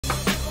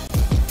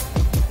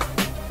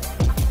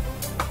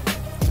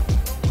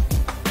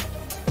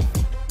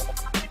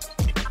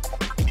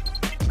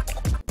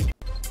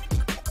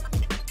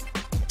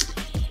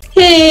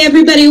Hey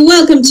everybody,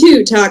 welcome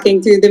to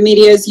Talking Through the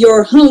Media's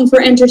your home for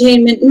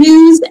entertainment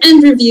news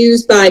and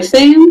reviews by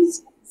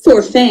fans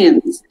for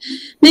fans.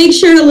 Make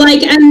sure to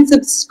like and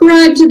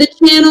subscribe to the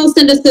channel.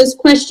 Send us those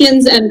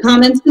questions and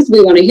comments because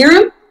we want to hear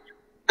them.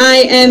 I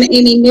am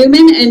Amy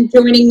Newman, and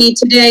joining me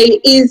today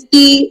is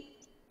the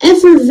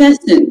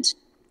effervescent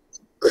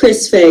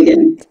Chris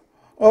Fagan.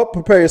 Oh,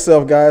 prepare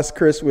yourself, guys.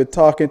 Chris with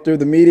Talking Through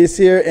the Media's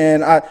here,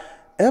 and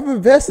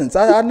Effervescence.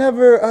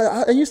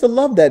 I used to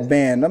love that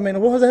band. I mean,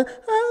 what was that?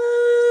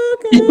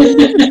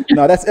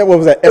 No, what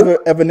was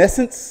that?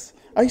 Evanescence.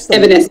 I used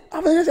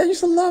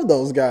to love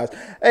those guys.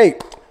 Hey,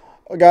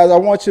 guys, I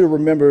want you to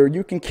remember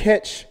you can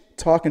catch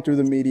Talking Through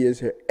the Media's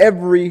here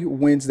every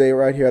Wednesday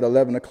right here at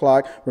 11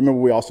 o'clock. Remember,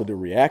 we also do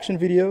reaction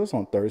videos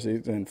on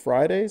Thursdays and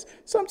Fridays,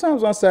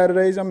 sometimes on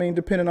Saturdays, I mean,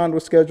 depending on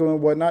the schedule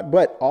and whatnot.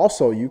 But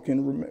also, you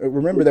can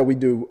remember that we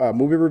do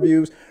movie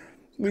reviews.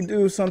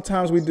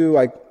 Sometimes we do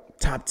like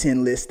top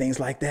 10 lists, things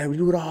like that. We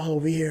do it all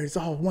over here. It's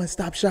all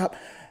one-stop shop.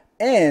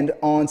 And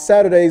on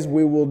Saturdays,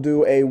 we will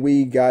do a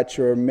We Got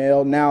Your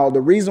Mail. Now,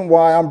 the reason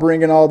why I'm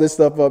bringing all this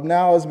stuff up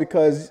now is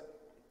because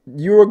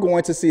you're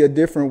going to see a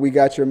different We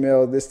Got Your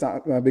Mail this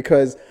time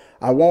because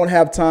I won't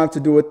have time to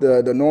do it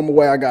the normal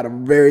way. I got a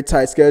very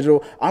tight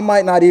schedule. I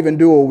might not even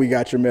do a We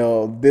Got Your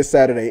Mail this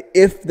Saturday.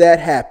 If that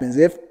happens,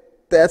 if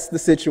that's the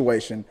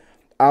situation,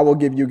 I will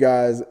give you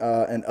guys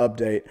an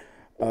update.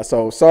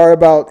 So sorry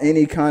about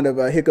any kind of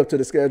hiccup to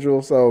the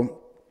schedule. So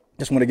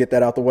just want to get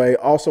that out the way.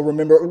 Also,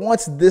 remember,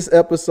 once this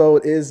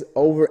episode is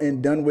over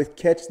and done with,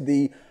 catch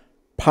the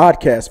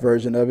podcast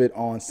version of it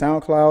on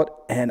SoundCloud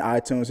and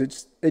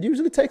iTunes. It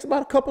usually takes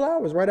about a couple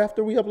hours right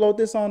after we upload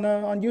this on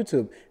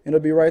YouTube. And it'll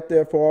be right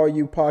there for all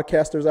you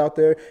podcasters out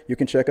there. You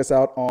can check us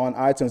out on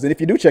iTunes. And if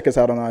you do check us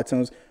out on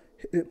iTunes,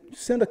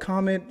 send a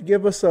comment,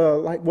 give us a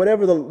like,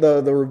 whatever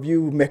the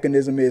review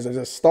mechanism is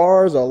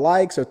stars or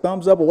likes or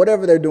thumbs up or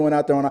whatever they're doing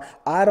out there.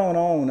 I don't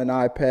own an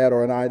iPad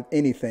or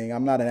anything.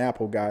 I'm not an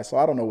Apple guy, so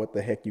I don't know what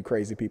the heck you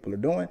crazy people are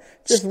doing.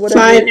 Just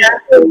whatever. 5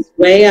 apples,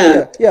 way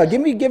up. Yeah,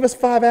 give us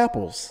 5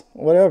 apples,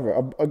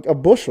 whatever, a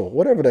bushel,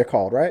 whatever they're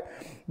called, right?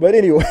 But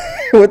anyway,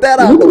 with that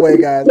out of the way,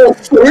 guys.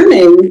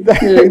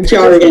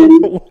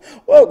 Jargon.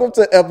 Welcome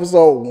to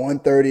episode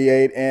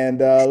 138, and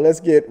let's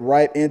get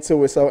right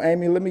into it. So,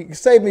 Amy,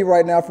 save me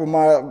right now from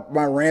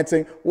my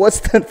ranting. What's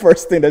the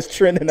first thing that's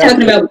trending?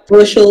 Talking about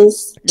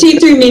bushels.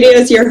 T3 Media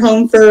is your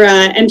home for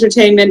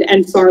entertainment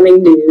and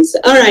farming news.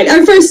 All right,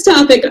 our first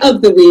topic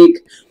of the week.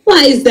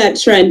 Why is that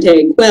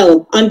trending?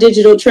 Well, on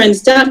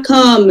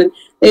digitaltrends.com,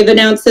 they've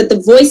announced that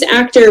the voice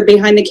actor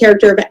behind the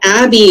character of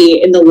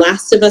Abby in The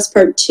Last of Us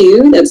Part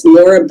 2, that's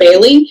Laura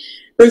Bailey,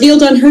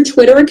 revealed on her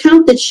Twitter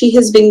account that she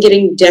has been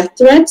getting death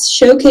threats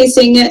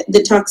showcasing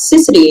the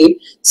toxicity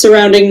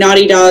surrounding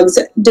Naughty Dog's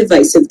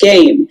divisive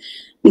game.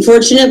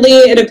 Unfortunately,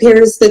 it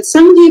appears that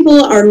some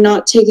people are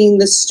not taking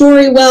the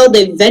story well.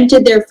 They've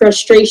vented their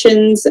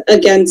frustrations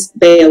against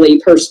Bailey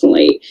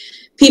personally.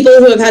 People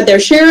who have had their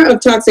share of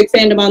toxic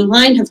fandom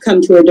online have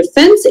come to her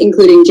defense,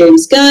 including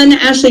James Gunn,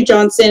 Ashley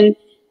Johnson,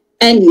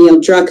 and Neil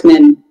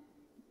Druckmann.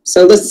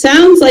 So this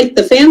sounds like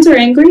the fans are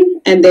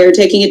angry, and they're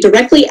taking it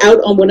directly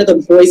out on one of the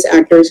voice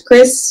actors.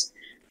 Chris,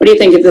 what do you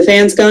think? Have the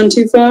fans gone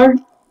too far?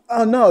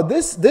 Oh no,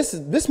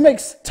 this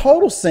makes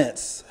total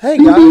sense. Hey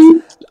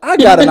guys, I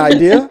got an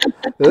idea.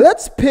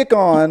 Let's pick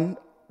on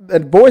a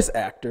voice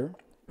actor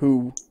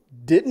who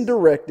didn't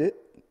direct it,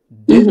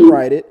 didn't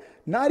write it,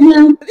 not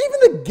even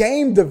the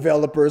game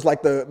developers,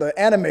 like the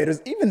animators,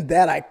 even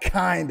that I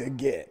kind of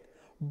get.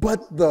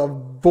 But the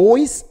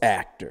voice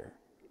actor,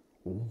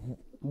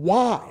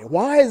 why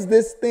is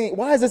this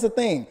a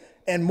thing?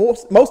 And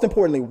most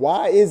importantly,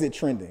 why is it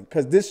trending?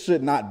 Because this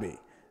should not be.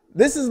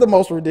 This is the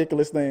most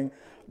ridiculous thing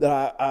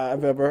that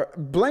I've ever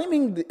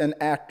blaming an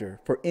actor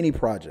for any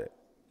project.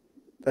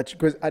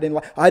 Because I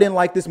didn't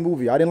like this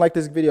movie. I didn't like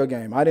this video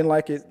game. I didn't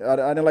like it. I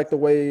didn't like the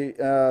way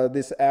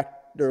this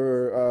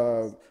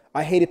actor.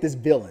 I hated this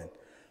villain.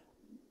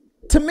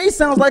 To me,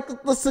 sounds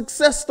like the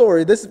success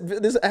story. This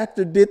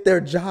actor did their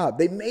job.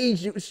 They made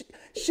you.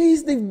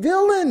 She's the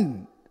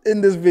villain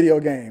in this video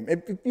game.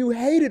 If you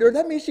hated her,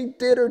 that means she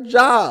did her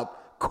job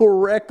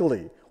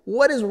correctly.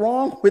 What is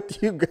wrong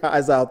with you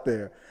guys out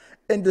there?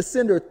 And to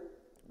send her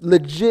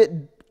legit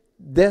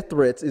death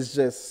threats is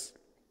just,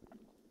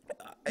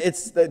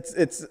 it's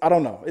I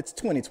don't know. It's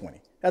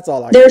 2020. That's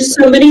all I. There's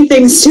so many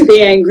things to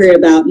be angry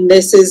about, and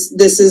this is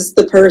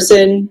the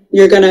person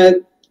you're gonna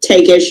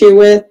take issue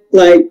with.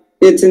 Like,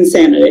 it's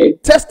insanity.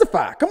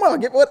 Testify. Come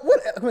on,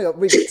 tell me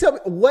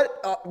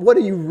what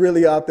are you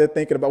really out there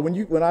thinking about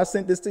when I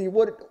sent this to you?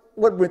 What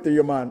went through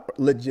your mind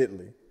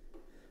legitly?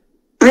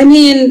 I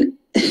mean,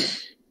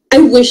 I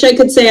wish I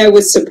could say I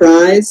was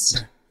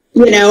surprised.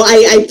 You know,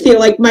 I feel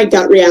like my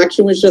gut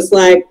reaction was just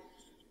like,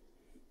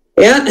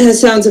 yeah, that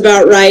sounds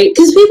about right.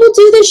 Because people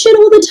do this shit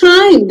all the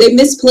time. They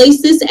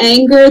misplace this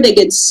anger. They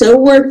get so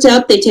worked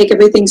up. They take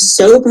everything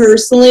so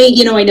personally.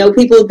 You know, I know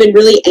people have been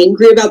really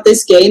angry about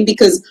this game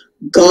because,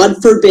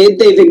 God forbid,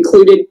 they've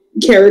included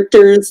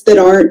characters that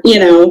aren't, you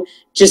know,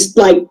 just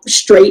like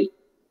straight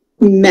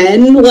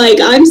men. Like,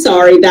 I'm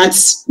sorry,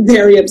 that's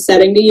very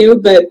upsetting to you,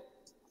 but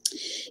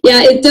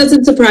yeah, it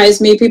doesn't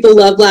surprise me. People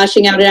love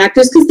lashing out at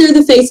actors because they're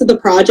the face of the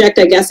project.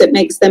 I guess it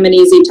makes them an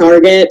easy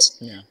target.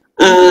 Yeah.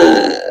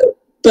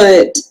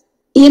 But,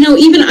 you know,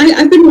 even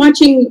I've been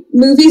watching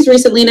movies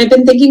recently, and I've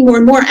been thinking more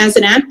and more as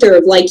an actor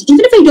of, like,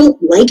 even if I don't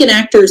like an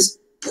actor's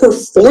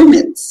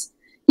performance,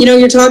 you know,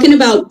 you're talking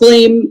about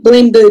blame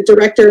the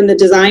director and the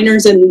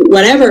designers and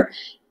whatever.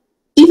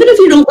 Even if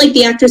you don't like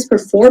the actor's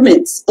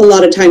performance, a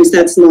lot of times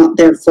that's not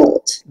their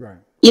fault. Right.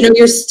 You know,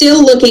 you're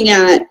still looking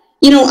at,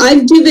 you know,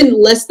 I've given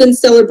less than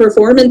stellar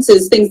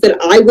performances, things that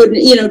I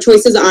wouldn't, you know,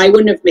 choices I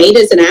wouldn't have made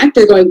as an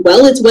actor, going,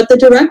 well, it's what the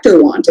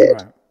director wanted.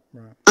 Right.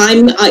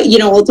 I'm, you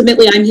know,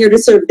 ultimately I'm here to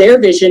serve their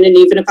vision. And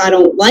even if I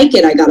don't like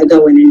it, I got to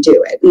go in and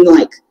do it. And,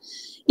 like,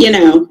 you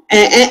know,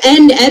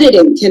 and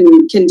editing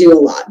can do a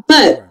lot.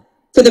 But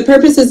for the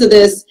purposes of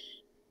this,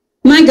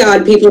 my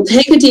God, people,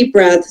 take a deep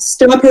breath.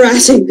 Stop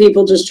harassing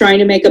people just trying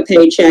to make a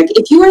paycheck.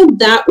 If you are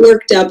that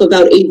worked up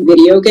about a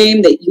video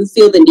game that you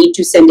feel the need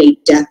to send a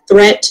death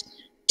threat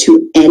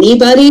to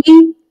anybody,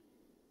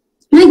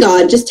 my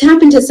God, just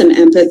tap into some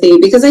empathy.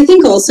 Because I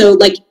think also,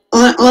 like,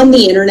 on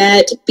the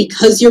internet,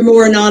 because you're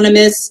more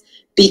anonymous,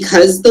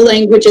 because the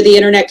language of the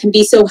internet can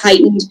be so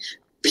heightened,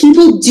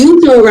 people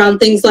do throw around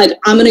things like,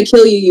 I'm going to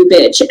kill you, you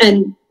bitch.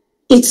 And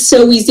it's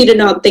so easy to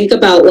not think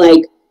about,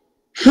 like,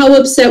 how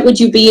upset would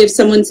you be if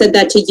someone said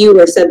that to you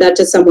or said that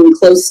to someone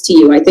close to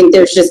you? I think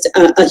there's just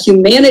a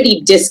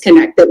humanity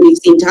disconnect that we've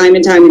seen time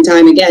and time and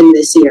time again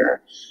this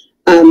year,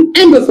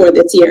 and before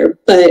this year.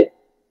 But,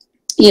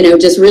 you know,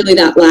 just really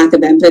that lack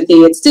of empathy.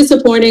 It's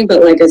disappointing,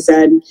 but like I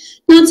said,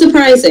 not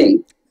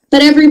surprising.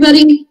 But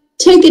everybody,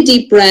 take a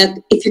deep breath.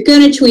 If you're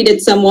going to tweet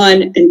at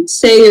someone and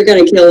say you're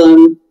going to kill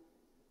them,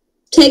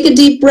 take a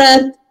deep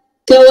breath,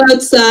 go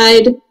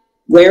outside,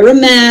 wear a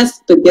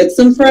mask, but get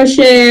some fresh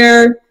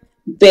air,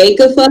 bake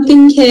a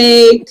fucking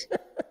cake.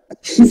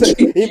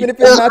 Even if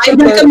it's not I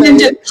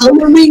recommend a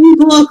coloring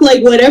book,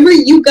 like whatever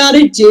you got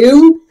to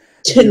do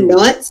to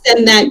not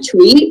send that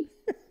tweet,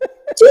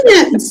 do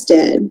that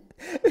instead.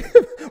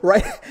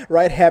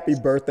 Write happy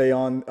birthday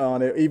on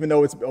it, even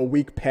though it's a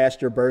week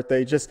past your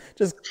birthday. Just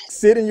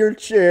sit in your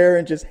chair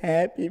and just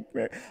happy.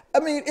 I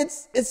mean,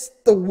 it's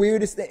the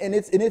weirdest thing, and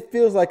it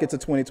feels like it's a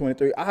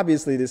 2023.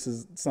 Obviously, this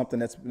is something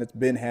that's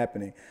been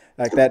happening,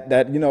 like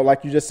that you know,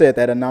 like you just said,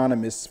 that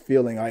anonymous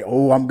feeling, like,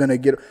 oh, I'm gonna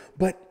get.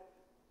 But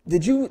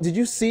did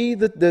you see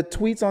the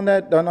tweets on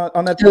that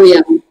on that? Oh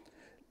yeah.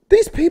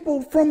 These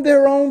people from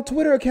their own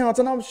Twitter accounts,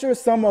 and I'm sure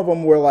some of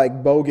them were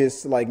like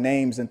bogus, like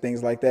names and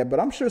things like that. But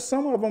I'm sure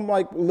some of them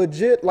like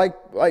legit, like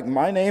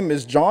my name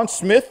is John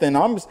Smith, and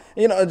I'm,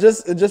 you know,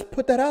 just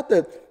put that out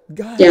there,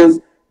 guys. Yeah.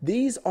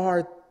 These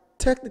are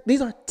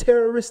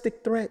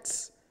terroristic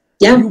threats.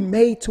 Yeah. You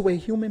made to a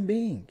human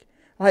being.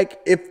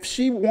 Like, if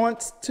she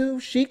wants to,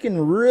 she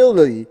can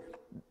really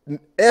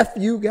F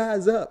you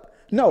guys up.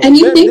 No, and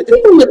you think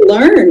people would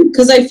learn,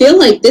 because I feel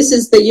like this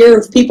is the year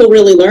of people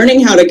really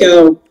learning how to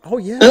go, oh,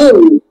 yeah.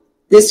 Oh,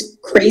 this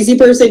crazy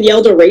person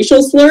yelled a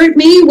racial slur at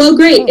me? Well,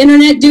 great.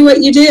 Internet, do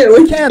what you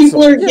do.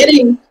 People are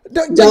getting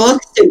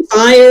doxxed and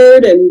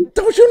fired. And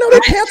don't you know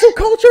the cancel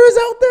culture is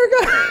out there,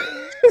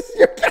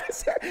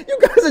 guys? you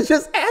guys are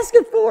just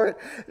asking for it.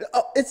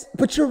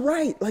 But you're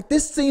right. Like,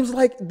 this seems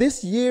like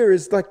this year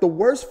is like the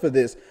worst for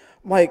this.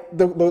 Like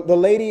the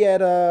lady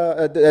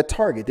at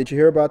Target, did you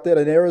hear about that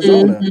in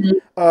Arizona? Mm-hmm.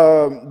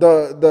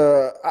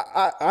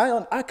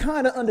 I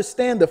kind of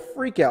understand the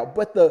freak out,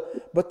 but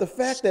the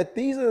fact that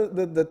these are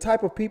the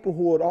type of people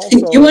who would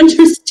also you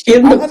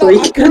understand the freak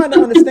out. I kind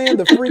of understand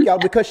the freak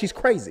out because she's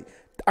crazy.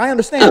 I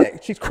understand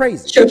that she's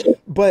crazy, sure.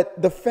 But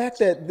the fact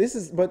that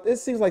it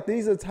seems like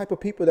these are the type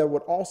of people that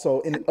would also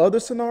in other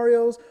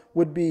scenarios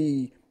would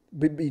be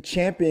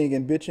championing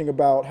and bitching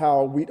about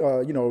how we,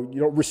 you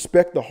don't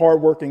respect the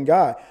hardworking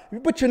guy,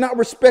 but you're not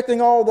respecting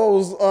all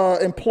those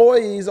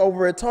employees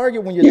over at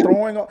Target when you're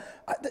throwing.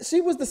 She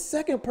was the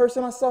second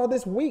person I saw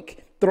this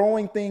week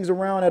throwing things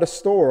around at a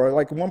store.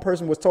 Like, one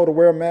person was told to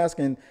wear a mask,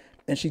 and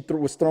she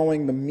was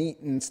throwing the meat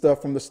and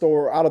stuff from the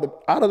store out of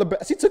the.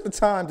 She took the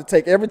time to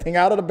take everything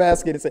out of the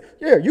basket and say,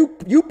 "Yeah,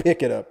 you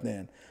pick it up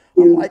then."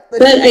 I'm like,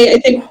 but I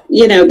think,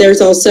 there's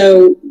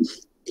also.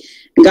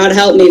 God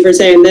help me for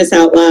saying this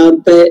out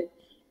loud, but,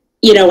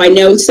 I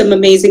know some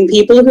amazing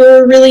people who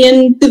are really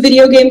in the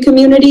video game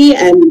community.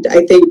 And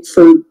I think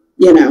for,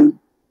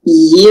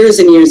 years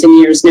and years and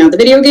years now, the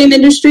video game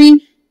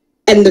industry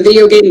and the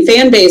video game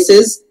fan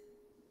bases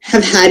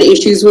have had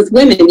issues with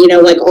women,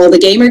 like all the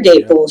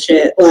Gamergate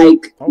bullshit.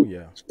 Like, oh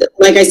yeah,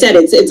 like I said,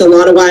 it's a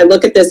lot of why I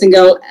look at this and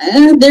go,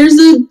 there's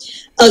a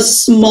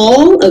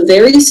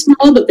very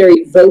small but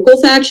very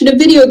vocal faction of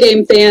video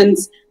game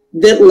fans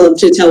that love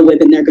to tell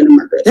women they're going to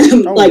murder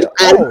them.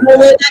 I don't know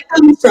where that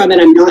comes from. And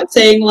I'm not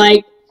saying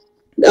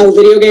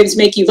video games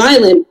make you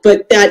violent,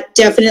 but that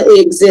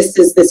definitely exists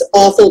as this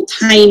awful,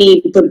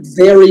 tiny, but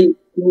very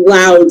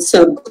loud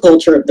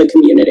subculture of the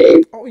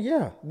community. Oh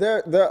yeah.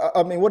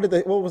 I mean, what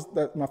was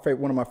that?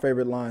 One of my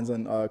favorite lines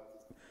in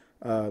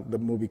the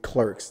movie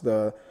Clerks,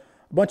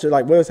 bunch of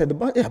like what I said,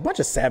 a bunch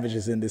of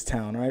savages in this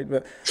town, right?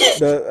 But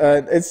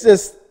it's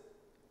just.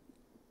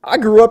 I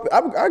grew up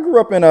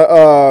in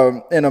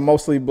a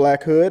mostly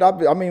black hood.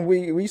 I mean,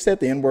 we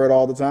said the N-word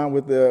all the time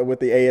with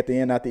the A at the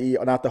end, not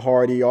the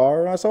hard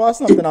ER. So that's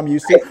something I'm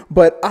used to.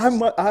 But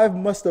I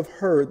must have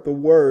heard the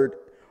word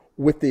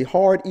with the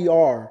hard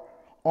ER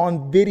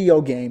on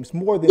video games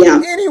more than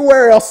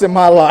anywhere else in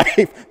my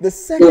life. The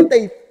second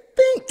they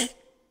think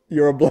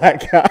you're a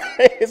black guy,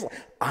 it's like,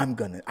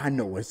 I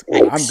know what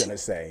I'm gonna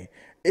say.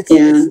 It's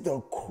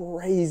the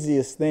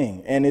craziest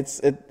thing, and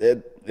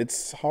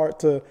it's hard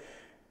to.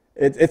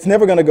 It's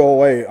never going to go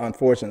away,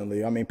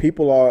 unfortunately. I mean,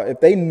 if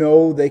they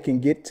know they can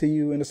get to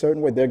you in a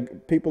certain way, they're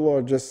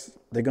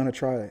going to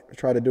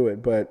try to do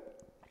it. But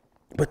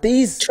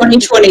these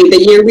 2020,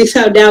 the year we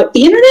found out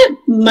the internet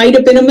might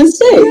have been a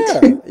mistake.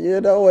 Yeah, you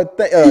know what?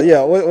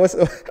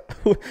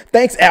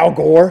 Thanks, Al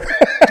Gore.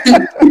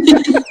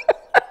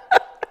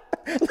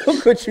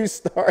 Look what you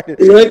started.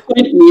 Look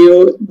what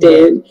you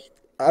did.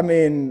 I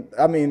mean,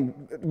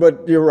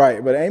 but you're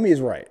right. But Amy is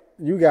right.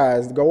 You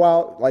guys go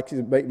out, like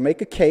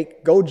make a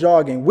cake, go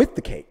jogging with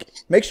the cake.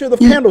 Make sure the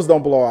candles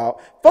don't blow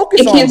out.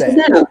 Focus on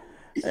that.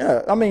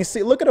 Yeah, I mean,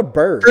 see, look at a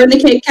bird. Burn the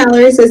cake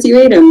calories as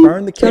you eat them.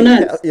 Burn the cake.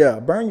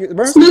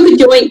 Smoke a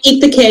joint, eat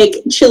the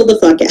cake, chill the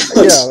fuck out.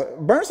 Yeah,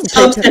 burn some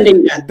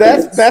cake.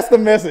 That's the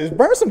message.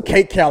 Burn some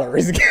cake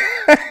calories,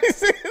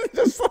 guys.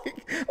 Just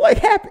like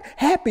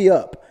happy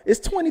up. It's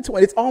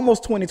 2020. It's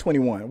almost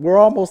 2021. We're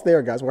almost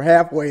there, guys. We're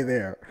halfway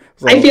there.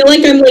 So. I feel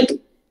like I'm like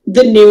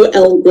the new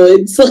Elle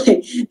Woods.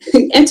 Like,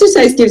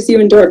 exercise gives you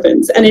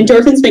endorphins, and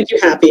endorphins make you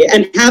happy.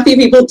 And happy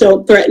people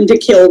don't threaten to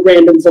kill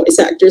random voice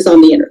actors on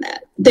the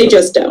internet. They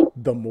just don't.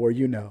 The more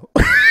you know.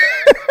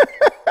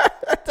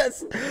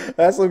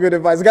 That's some good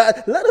advice,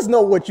 guys. Let us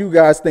know what you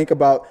guys think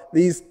about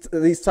these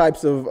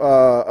types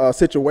of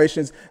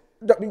situations.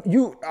 I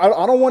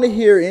don't want to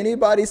hear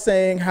anybody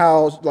saying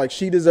how like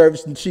she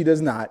deserves and she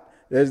does not.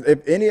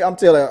 I'm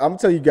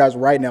telling you guys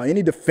right now,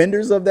 any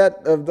defenders of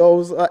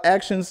those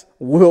actions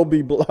will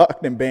be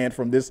blocked and banned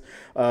from this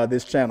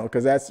channel,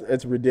 because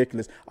it's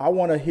ridiculous. I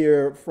want to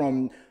hear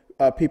from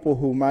people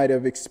who might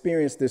have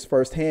experienced this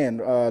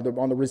firsthand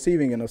on the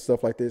receiving end of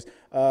stuff like this.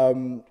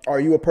 Are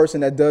you a person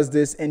that does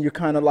this and you're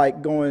kind of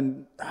like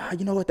going,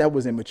 you know what, that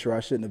was immature. I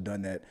shouldn't have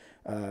done that.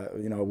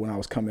 When I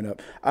was coming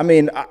up. I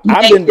mean,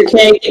 I've been your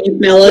cake and you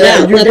smell it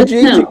out. Did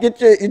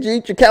you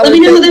eat your calories? Let me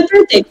know how that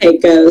birthday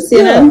cake goes.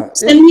 You know,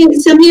 send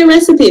me a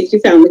recipe if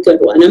you found a good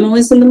one. I'm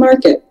always in the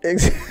market.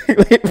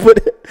 Exactly. Put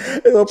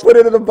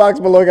it in the box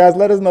below, guys.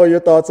 Let us know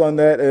your thoughts on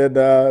that, and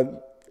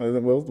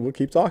we'll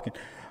keep talking.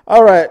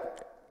 All right.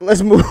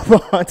 Let's move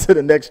on to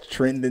the next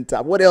trending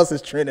topic. What else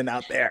is trending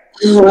out there?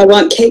 Oh, I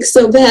want cake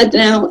so bad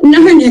now.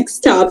 Our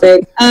next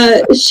topic.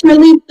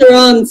 Charlize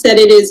Theron said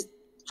it is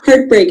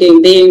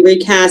heartbreaking being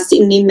recast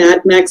in the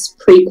Mad Max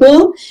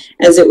prequel,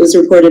 as it was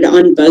reported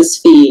on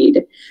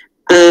BuzzFeed.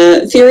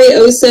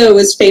 Furiosa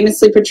was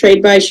famously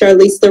portrayed by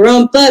Charlize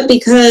Theron, but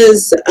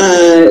because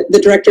the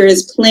director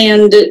has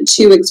planned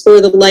to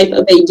explore the life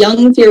of a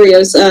young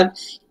Furiosa,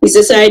 he's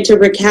decided to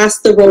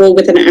recast the role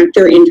with an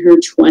actor in her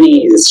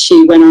 20s.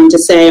 She went on to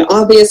say,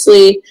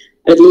 obviously,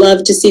 I'd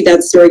love to see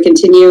that story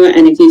continue,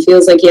 and if he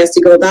feels like he has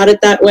to go about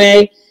it that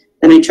way,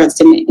 then I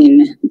trust him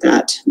in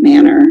that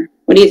manner.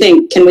 What do you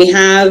think? Can we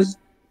have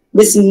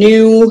this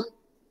new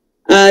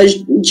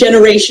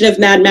generation of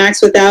Mad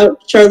Max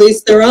without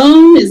Charlize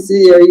Theron?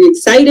 Are you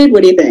excited?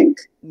 What do you think?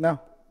 No.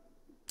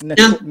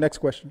 Next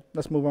question.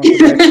 Let's move on to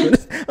the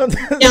next one.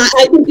 Yeah,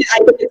 I think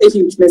it's a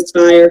huge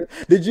misfire.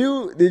 Did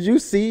you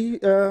see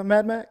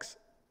Mad Max?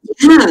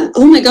 Yeah.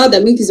 Oh my God,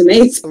 that movie's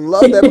amazing. I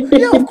love that.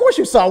 Yeah, of course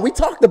you saw. We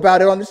talked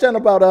about it on the channel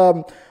about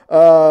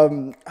that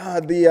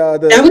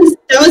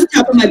was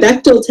top of my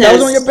Bechdel test. That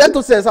was on your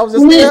Bechdel test. I was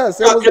just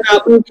talking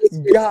about movies.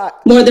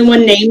 More than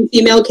one named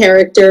female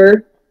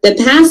character that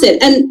pass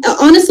it, and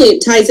honestly,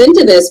 it ties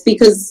into this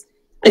because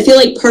I feel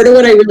like part of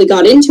what I really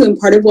got into and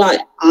part of why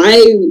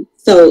I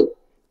felt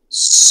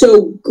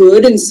so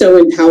good and so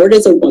empowered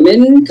as a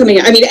woman coming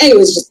out. I mean, it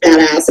was just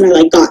badass, and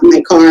I got in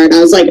my car and I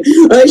was like,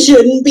 I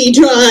shouldn't be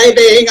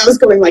driving. I was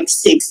going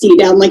 60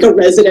 down a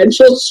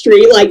residential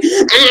street,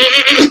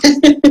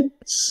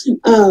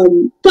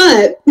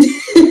 but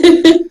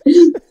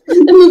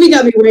the movie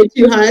got me way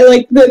too high.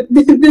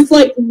 This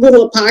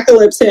little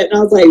apocalypse hit, and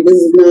I was like, this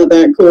is not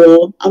that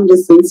cool. I'm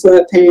just in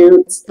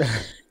sweatpants.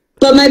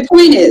 But my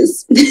point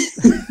is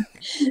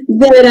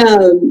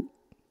that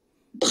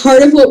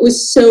part of what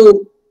was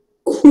so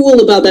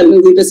cool about that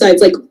movie,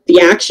 besides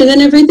the action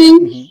and everything,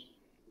 mm-hmm.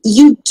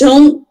 you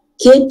don't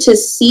get to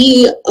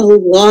see a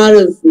lot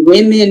of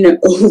women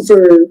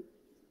over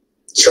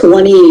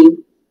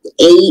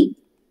 28,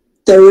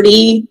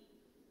 30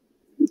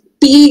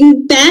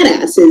 being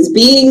badasses,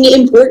 being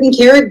important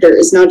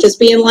characters, not just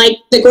being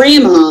the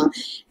grandma.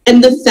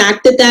 And the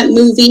fact that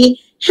movie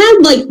had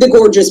the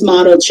gorgeous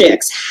model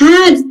chicks,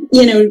 had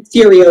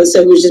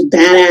Furiosa, who's just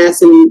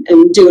badass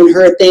and doing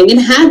her thing,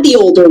 and had the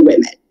older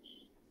women.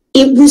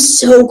 It was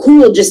so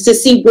cool just to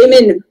see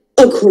women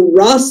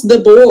across the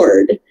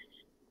board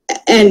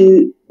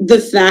and the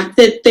fact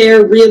that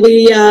they're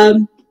really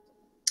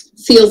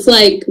feels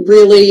like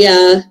really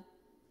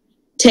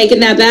taking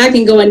that back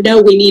and going,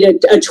 no, we need a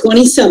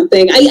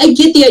 20-something. I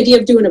get the idea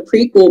of doing a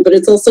prequel, but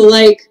it's also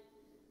like,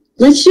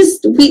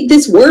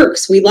 this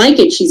works. We like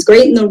it. She's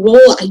great in the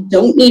role. I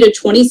don't need a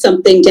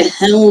 20-something to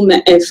helm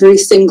every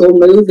single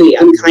movie.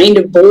 I'm kind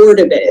of bored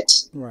of it.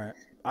 Right.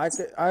 I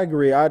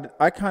agree.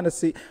 I kind of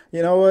see,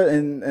 you know what,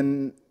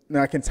 and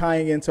I can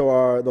tying into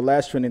the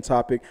last trending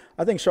topic.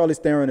 I think Charlize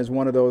Theron is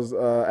one of those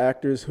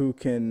actors who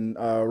can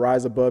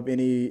rise above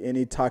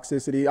any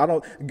toxicity.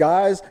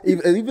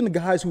 Even the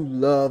guys who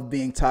love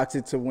being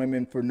toxic to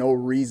women for no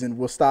reason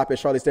will stop at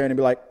Charlize Theron and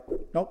be like,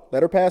 nope,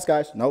 let her pass,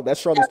 guys. No,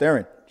 that's Charlize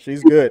Theron.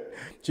 She's good.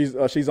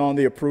 She's on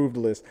the approved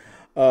list.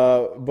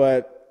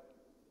 But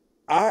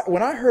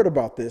when I heard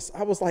about this,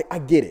 I was like, I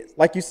get it.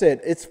 Like you said,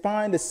 it's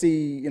fine to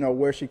see,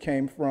 where she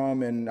came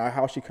from and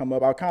how she come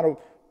up.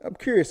 I'm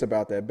curious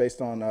about that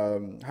based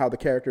on how the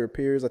character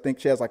appears. I think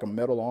she has like a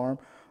metal arm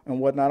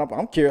and whatnot.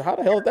 I'm curious, how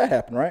the hell did that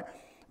happen, right?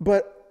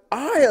 But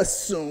I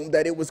assumed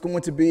that it was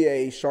going to be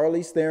a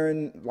Charlize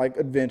Theron like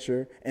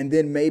adventure, and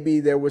then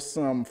maybe there was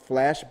some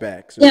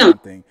flashbacks or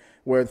something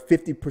where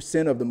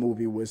 50% of the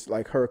movie was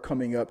like her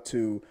coming up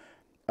to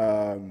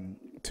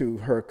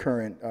her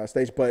current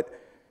stage.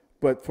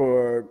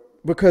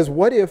 Because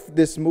what if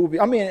this movie,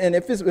 and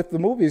if the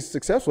movie is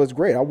successful, it's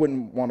great. I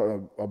wouldn't want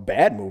a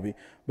bad movie.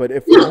 But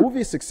if the movie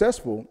is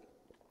successful,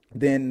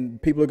 then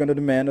people are going to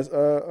demand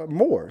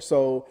more.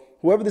 So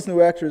whoever this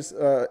new actress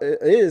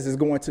is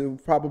going to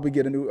probably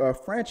get a new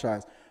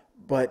franchise.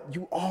 But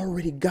you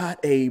already got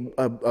a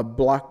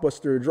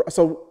blockbuster.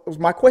 So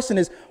my question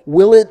is,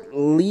 will it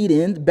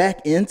lead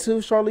back into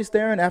Charlize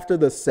Theron after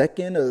the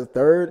second or the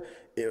third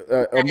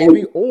a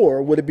movie,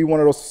 or would it be one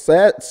of those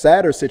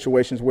sadder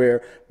situations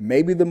where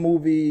maybe the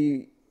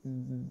movie,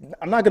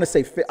 I'm not going to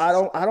say,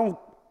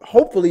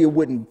 hopefully it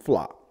wouldn't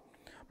flop.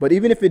 But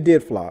even if it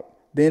did flop,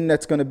 then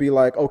that's going to be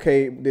like,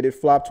 okay, did it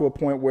flop to a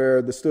point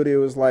where the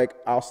studio is like,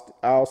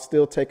 I'll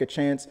still take a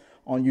chance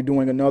on you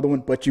doing another one,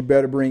 but you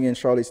better bring in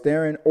Charlize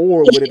Theron?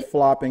 Or would it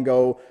flop and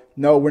go,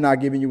 no, we're not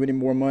giving you any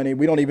more money.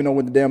 We don't even know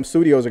when the damn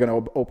studios are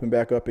going to open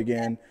back up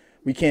again.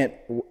 We can't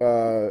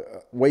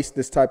waste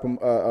this type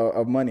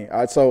of money.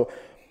 So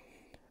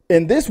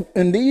in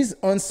these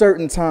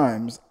uncertain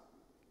times,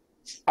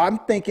 I'm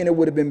thinking it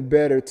would have been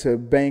better to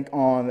bank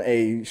on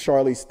a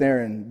Charlize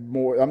Theron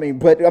more.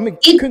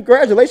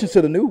 Congratulations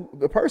to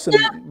the person,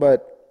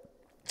 but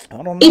I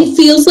don't know. It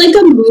feels like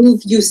a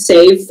move you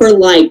save for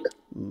like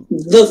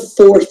the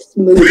fourth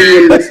movie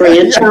in the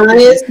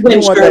franchise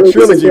when Charlize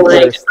is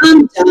like,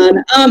 I'm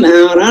done, I'm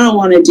out, I don't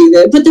want to do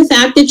that. But the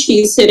fact that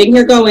she's sitting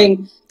here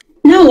going,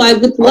 no, I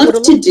would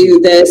love to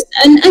do this.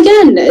 And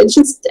again,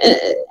 just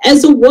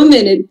as a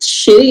woman, it's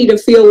shitty to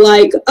feel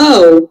like,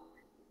 oh,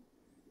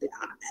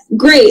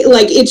 great.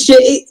 Like, if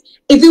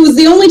it was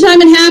the only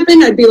time it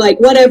happened, I'd be like,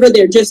 whatever,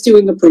 they're just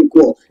doing a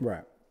prequel.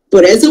 Right.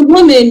 But as a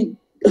woman,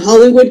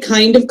 Hollywood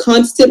kind of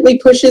constantly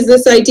pushes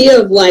this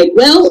idea of like,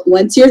 well,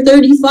 once you're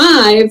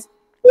 35,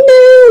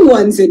 no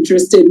one's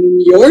interested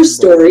in your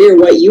story or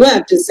what you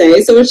have to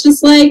say. So it's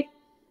just like,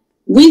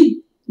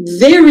 we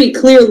very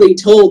clearly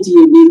told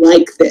you we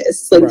like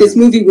this. Like, this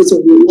movie was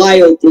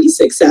wildly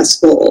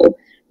successful.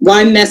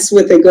 Why mess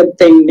with a good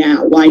thing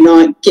now? Why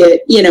not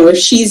get, if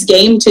she's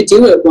game to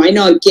do it, why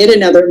not get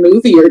another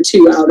movie or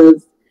two out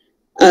of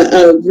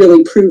a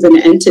really proven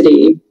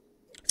entity?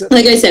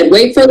 Like I said,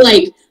 wait for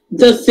like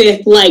the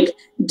fifth, like,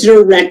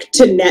 direct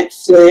to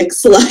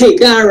Netflix.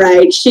 Like, all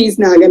right, she's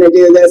not gonna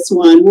do this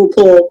one. We'll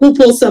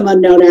pull some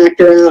unknown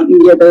actor out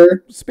and give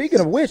her.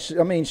 Speaking of which,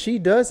 she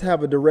does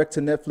have a direct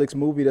to Netflix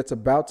movie that's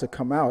about to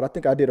come out. I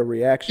think I did a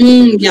reaction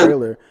to the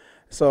trailer.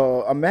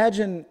 So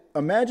imagine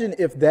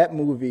if that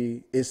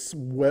movie is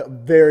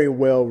very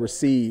well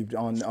received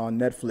on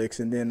Netflix,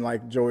 and then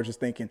like George is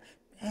thinking,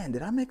 man,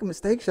 did I make a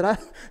mistake? Should I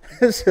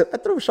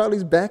throw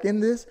Charlize back in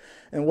this?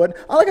 And what?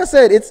 Like I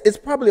said, it's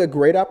probably a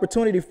great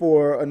opportunity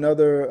for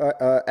another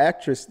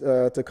actress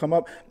to come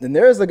up. And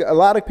there's a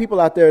lot of people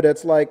out there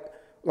that's like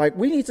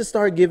we need to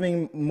start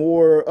giving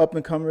more up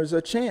and comers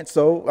a chance.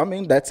 So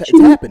it's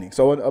happening.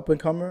 So an up and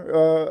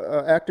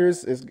comer actor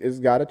is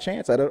got a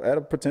chance at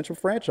a potential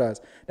franchise.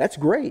 That's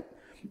great,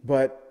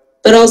 but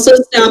also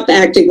stop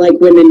acting like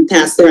women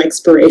past their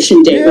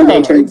expiration date when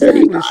they turn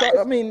 35.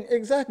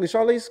 Exactly.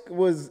 Charlize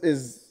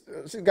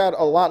she's got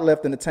a lot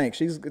left in the tank.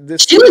 She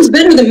looks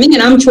better than me,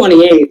 and I'm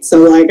 28.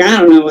 So like,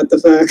 I don't know what the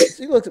fuck.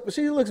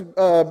 She looks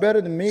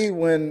better than me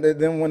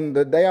than when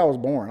the day I was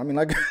born.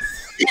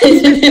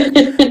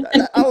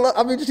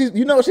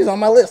 She's on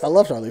my list. I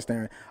love Charlize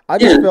Theron. I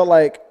just felt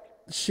like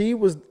she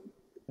was.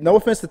 No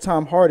offense to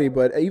Tom Hardy,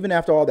 but even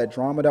after all that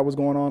drama that was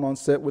going on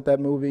set with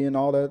that movie and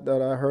all that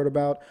I heard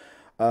about.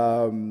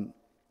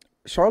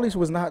 Charlize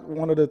was not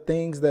one of the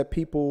things that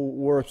people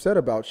were upset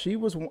about. She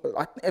was,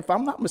 if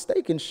I'm not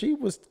mistaken, she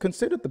was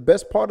considered the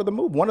best part of the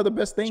movie, one of the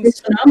best things. She's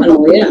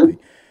phenomenal, yeah. Movie.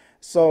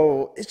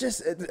 So it's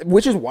just,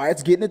 which is why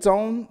it's getting its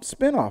own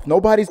spinoff.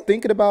 Nobody's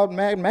thinking about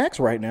Mad Max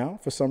right now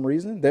for some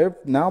reason. They're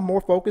now more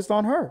focused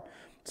on her.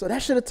 So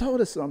that should have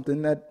told us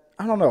something that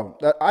I don't know.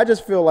 I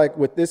just feel like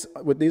with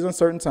these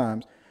uncertain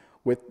times,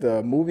 with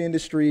the movie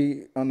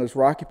industry on those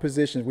rocky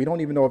positions, we don't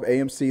even know if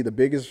AMC, the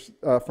biggest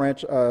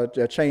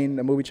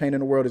movie chain in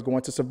the world, is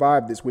going to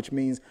survive this, which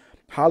means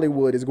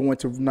Hollywood is going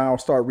to now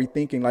start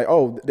rethinking, like,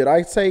 oh, did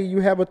I say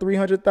you have a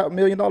 $300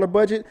 million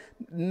budget?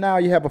 Now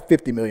you have a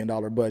 $50 million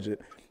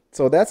budget.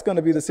 So that's going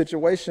to be the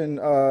situation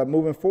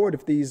moving forward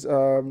if these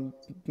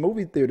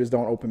movie theaters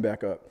don't open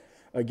back up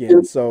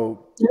again.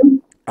 So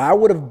I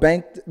would have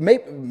banked,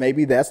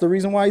 maybe that's the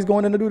reason why he's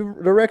going in a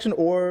new direction,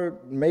 or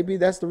maybe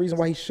that's the reason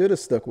why he should have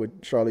stuck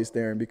with Charlize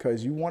Theron,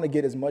 because you want to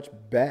get as much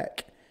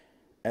back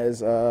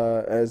as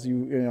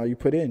you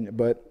put in.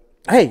 But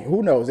hey,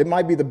 who knows? It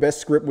might be the best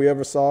script we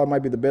ever saw. It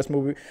might be the best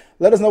movie.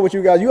 Let us know what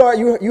you guys, you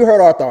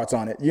heard our thoughts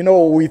on it. You know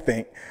what we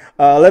think.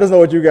 Let us know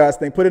what you guys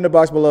think. Put it in the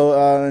box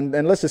below,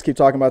 and let's just keep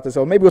talking about this.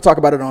 So maybe we'll talk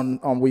about it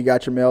on We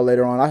Got Your Mail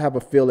later on. I have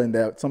a feeling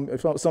that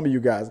some of you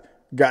guys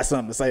got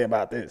something to say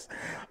about this.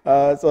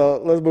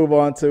 So let's move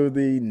on to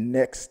the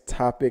next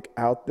topic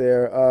out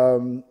there.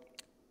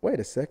 Wait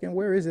a second.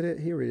 Where is it?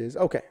 Here it is.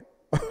 Okay.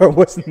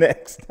 What's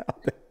next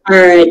out there? All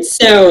right.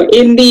 So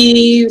in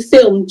the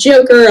film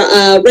Joker,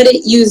 a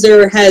Reddit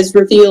user has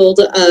revealed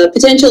a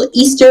potential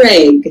Easter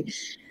egg,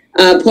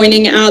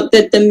 pointing out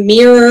that the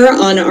mirror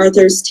on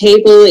Arthur's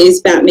table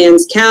is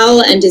Batman's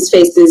cowl and his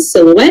face's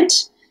silhouette.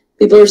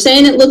 People are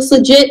saying it looks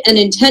legit and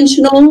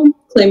intentional,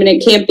 claiming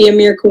it can't be a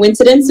mere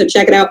coincidence, so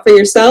check it out for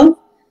yourself.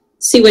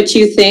 See what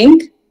you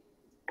think.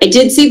 I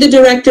did see the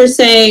director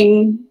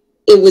saying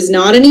it was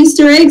not an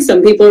Easter egg.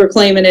 Some people are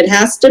claiming it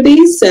has to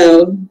be,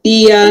 so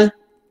the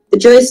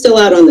jury's still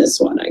out on this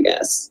one, I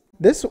guess.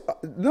 I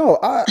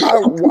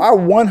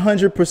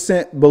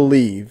 100%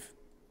 believe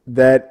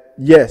that,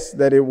 yes,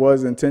 that it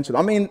was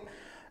intentional. I mean,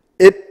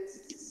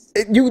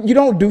 you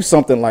don't do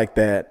something like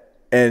that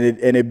and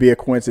it be a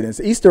coincidence.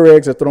 Easter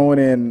eggs are thrown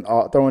in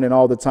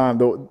all the time.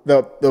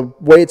 The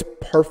way it's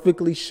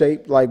perfectly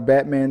shaped, like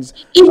Batman's.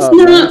 It's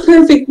not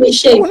perfectly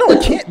shaped. Oh, no,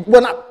 it can't.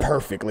 Well, not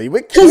perfectly.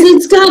 Because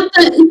it's got.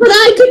 But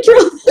I could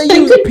draw.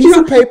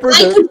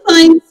 I could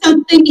find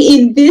something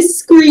in this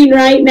screen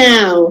right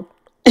now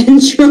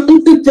and draw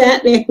the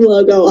Batman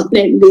logo on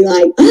it and be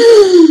like.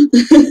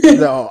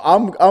 No,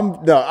 I'm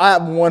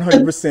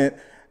 100%.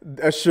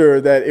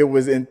 Assured that it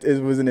was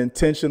an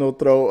intentional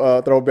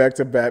throwback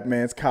to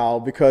Batman's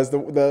cowl, because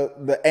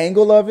the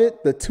angle of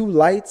it, the two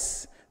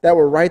lights that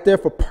were right there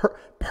for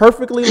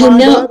perfectly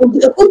lined up.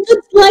 Who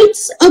puts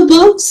lights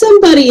above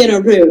somebody in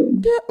a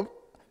room? Yeah.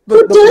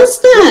 Who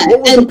does that? What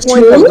was the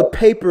point of the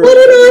paper? What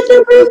an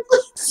odd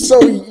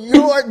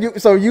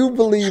So you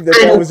believe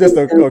that was just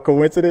a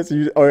coincidence?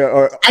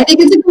 Or I think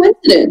it's a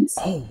coincidence.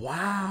 Oh,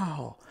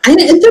 wow. And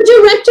the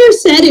director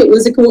said it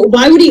was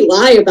why would he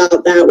lie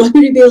about that? Why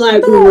would he be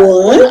like,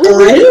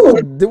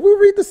 what? Did we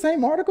read the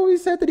same article? He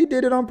said that he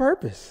did it on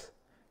purpose.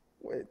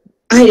 Wait.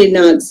 I did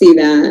not see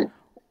that.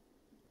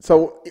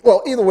 So,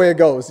 well, either way it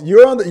goes,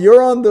 you're on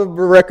the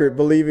record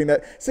believing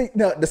that. See,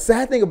 now the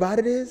sad thing about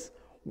it is,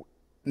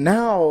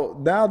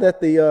 now that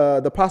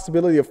the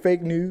possibility of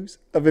fake news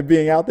of it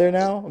being out there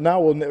now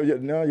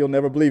you'll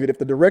never believe it. If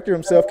the director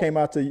himself came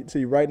out to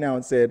you right now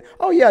and said,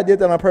 "Oh yeah, I did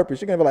that on purpose,"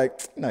 you're gonna be like,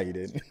 "No, you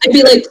didn't." I'd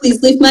be like,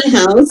 "Please leave my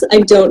house. I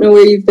don't know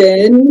where you've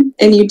been,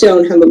 and you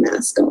don't have a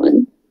mask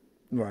on."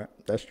 Right,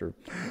 that's true.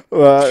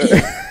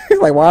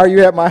 He's like, "Why are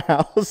you at my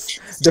house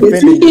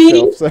defending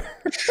yourself, sir?"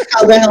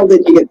 How the hell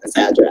did you get this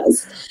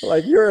address?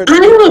 Like you're. I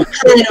don't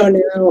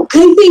know.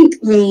 I think.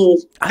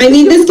 I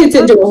mean, this gets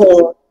into a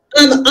whole.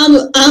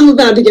 I'm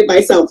about to get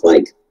myself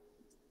like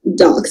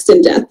doxxed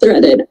and death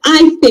threatened.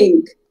 I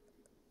think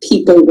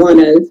people want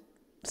to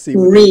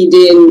read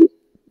in.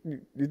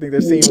 You think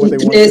they're seeing what they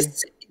want to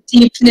see?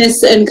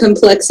 Deepness and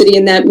complexity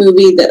in that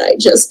movie that I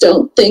just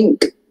don't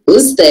think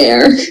was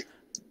there.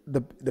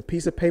 The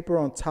piece of paper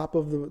on top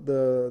of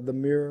the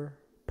mirror,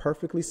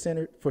 perfectly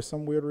centered for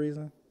some weird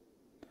reason.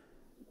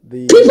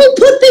 People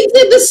put things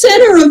in the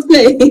center of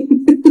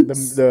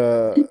things.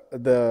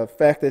 The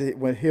fact that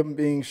when him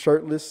being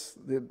shirtless,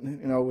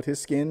 with his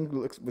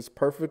skin was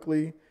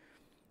perfectly.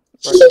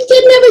 He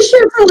didn't have a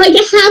shirt for like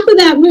half of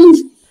that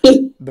movie.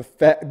 The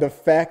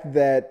fact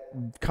that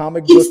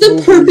comic book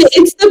movies,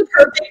 it's the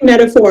perfect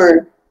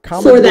metaphor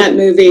for that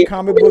movie.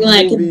 Comic book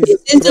movies.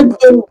 This is a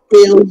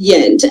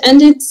brilliant,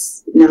 and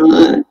it's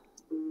not.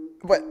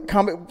 But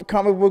comic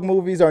book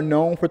movies are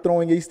known for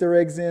throwing Easter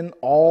eggs in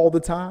all the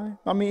time.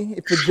 I mean,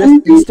 if it's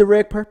just Easter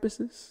egg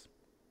purposes.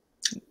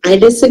 I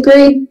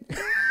disagree.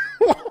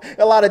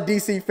 A lot of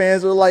DC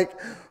fans are like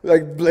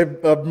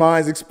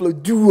minds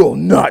explode. You will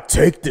not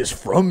take this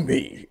from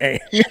me. I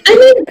mean,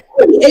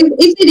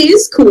 if it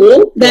is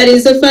cool, that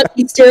is a fun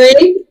Easter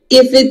egg.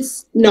 If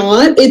it's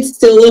not, it's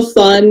still a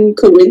fun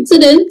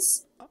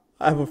coincidence.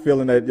 I have a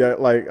feeling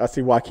that I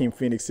see Joaquin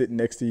Phoenix sitting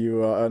next to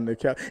you on the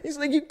couch. He's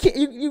like, you can't,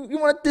 you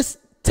want to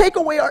take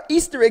away our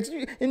Easter eggs,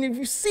 and if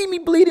you see me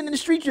bleeding in the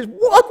street, just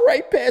walk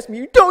right past me.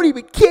 You don't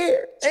even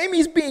care.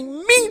 Amy's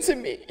being mean to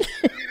me.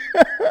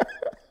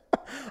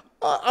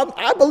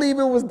 I believe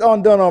it was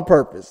done on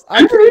purpose.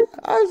 Why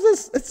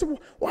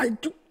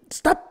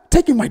stop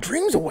taking my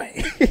dreams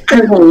away.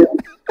 I won't.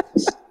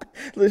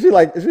 She's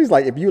like,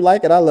 if you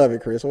like it, I love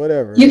it, Chris.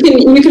 Whatever. You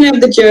can have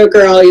the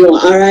Joker all you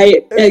want. All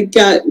right, I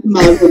got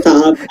Mazel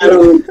Tov. I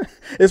don't.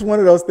 It's one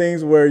of those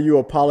things where you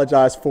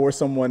apologize for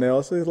someone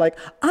else. It's like,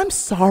 I'm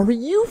sorry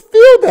you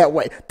feel that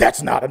way.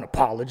 That's not an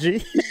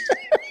apology.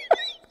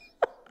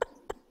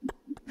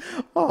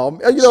 Oh,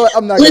 you know what?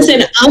 I'm not.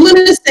 Listen, I'm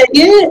gonna say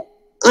it.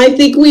 I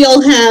think we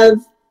all have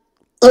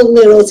a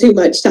little too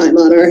much time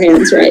on our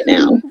hands right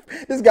now.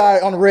 This guy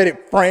on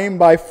Reddit, frame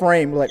by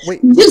frame, like, wait.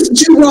 Just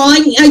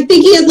drawing. I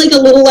think he had like a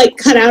little like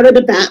cutout of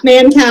the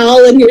Batman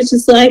cowl, and he was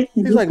just like.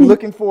 He's like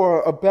looking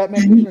for a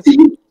Batman. Like,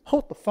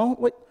 hold the phone.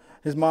 Wait.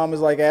 His mom is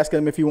like asking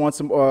him if he wants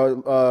some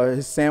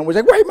his sandwich.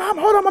 Like, wait, mom,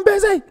 hold on, I'm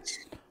busy.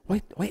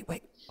 Wait.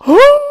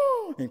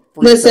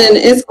 Listen,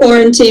 it's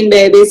quarantine,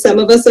 baby. Some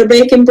of us are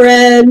baking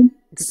bread.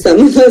 Some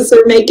of us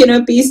are making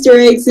up Easter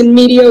eggs in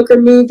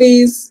mediocre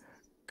movies.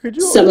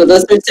 Some of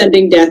us are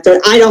sending death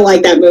threats. I don't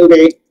like that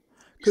movie.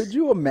 Could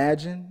you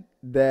imagine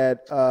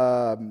that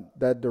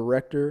that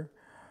director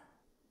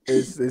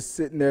is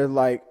sitting there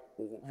like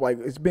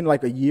it's been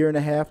like a year and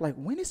a half. Like,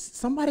 when is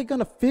somebody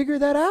gonna figure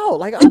that out?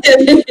 Like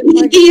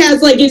he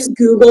has like his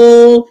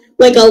Google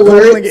like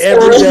alerts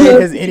every day.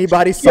 Has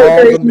anybody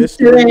solved the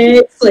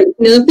mystery? Like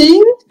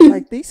nothing.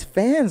 Like, these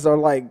fans are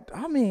like,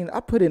 I mean, I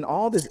put in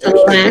all this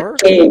extra work.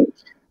 I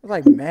was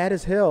like mad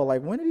as hell.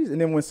 Like, when are these?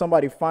 And then when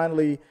somebody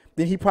finally,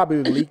 then he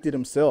probably leaked it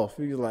himself.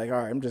 He was like, all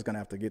right, I'm just gonna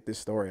have to get this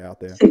story out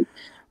there.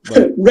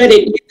 But,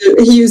 Reddit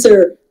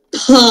user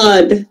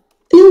Pod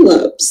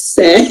Phillips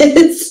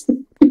says.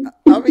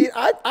 I mean,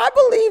 I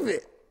believe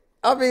it.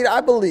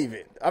 I believe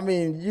it. I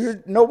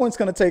mean, no one's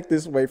gonna take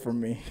this away from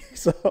me.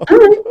 So all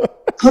right,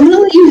 I'm gonna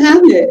let you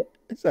have it.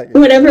 Exactly.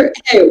 Whatever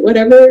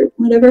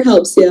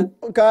helps you.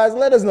 Guys,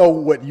 let us know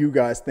what you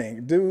guys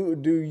think. Do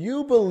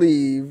you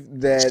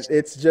believe that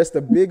it's just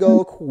a big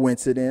old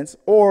coincidence,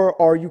 or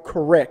are you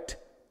correct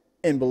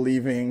in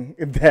believing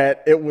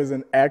that it was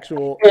an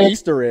actual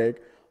Easter egg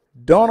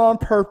done on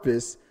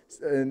purpose,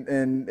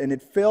 and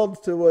it fell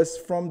to us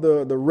from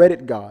the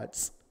Reddit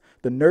gods,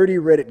 the nerdy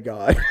Reddit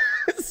god,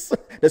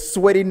 the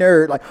sweaty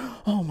nerd, like,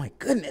 oh my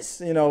goodness,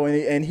 you know,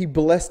 and he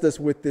blessed us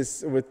with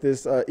this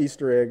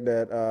Easter egg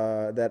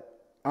that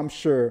I'm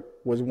sure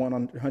was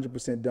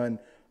 100% done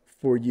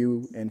for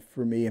you and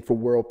for me and for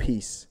world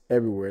peace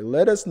everywhere.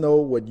 Let us know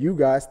what you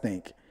guys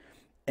think,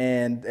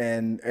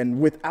 and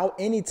without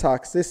any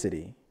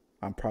toxicity.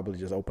 I'm probably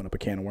just opening up a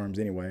can of worms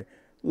anyway.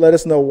 Let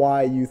us know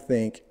why you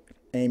think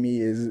Amy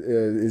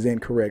is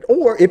incorrect,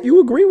 or if you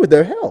agree with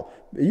her. Hell,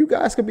 you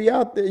guys could be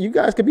out there. You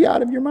guys could be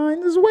out of your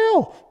mind as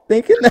well,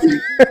 thinking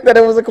that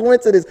it was a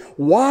coincidence.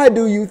 Why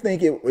do you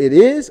think it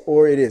is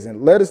or it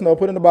isn't? Let us know.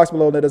 Put in the box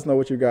below. Let us know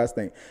what you guys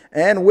think.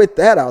 And with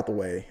that out the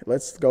way,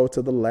 let's go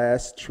to the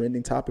last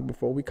trending topic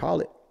before we call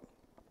it.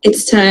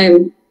 It's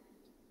time.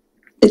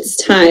 It's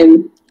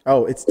time.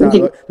 Oh, it's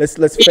time. Let's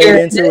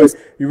fade into it.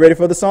 You ready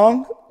for the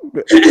song?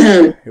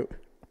 We're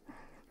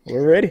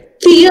ready.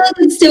 Feel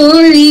good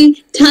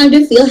story. Time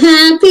to feel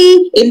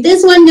happy. In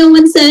this one, no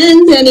one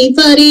sends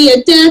anybody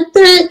a death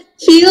threat.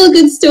 Feel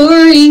good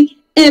story.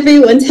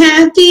 Everyone's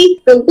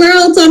happy. The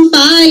world's on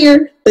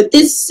fire. But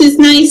this is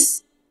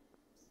nice.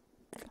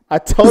 I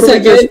totally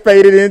just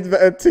faded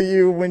into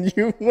you when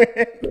you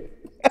went.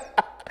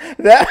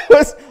 That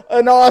was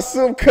an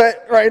awesome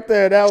cut right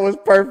there. That was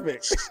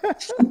perfect.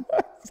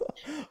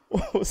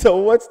 So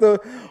what's the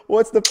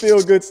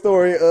feel good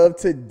story of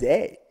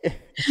today?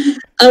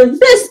 A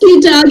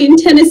rescue dog in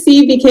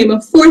Tennessee became a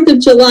 4th of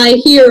July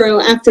hero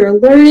after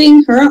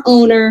alerting her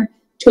owner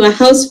to a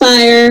house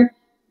fire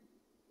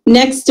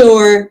next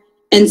door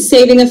and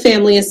saving a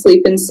family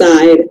asleep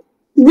inside.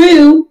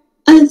 Roux,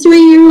 a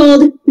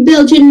 3-year-old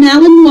Belgian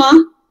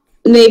Malinois,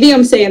 maybe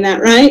I'm saying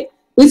that right,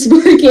 was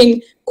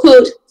working,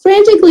 quote,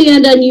 frantically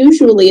and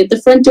unusually at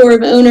the front door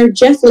of owner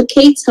Jeff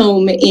LeCates'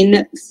 home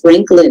in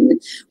Franklin.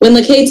 When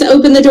LeCates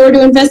opened the door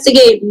to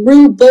investigate,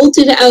 Roux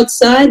bolted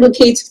outside.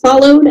 LeCates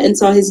followed and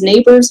saw his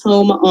neighbor's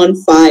home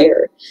on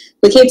fire.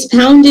 LeCates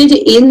pounded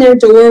on their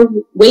door,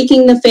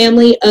 waking the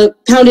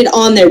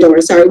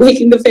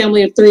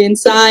family of 3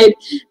 inside.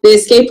 They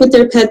escaped with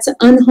their pets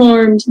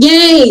unharmed.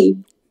 Yay!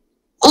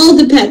 All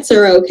the pets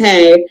are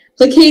okay.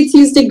 LeCates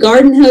used a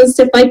garden hose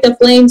to fight the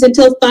flames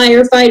until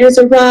firefighters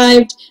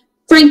arrived.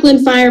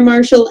 Franklin Fire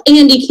Marshal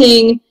Andy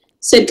King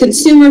said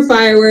consumer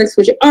fireworks,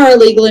 which are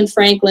illegal in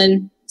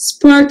Franklin,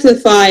 sparked the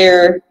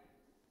fire.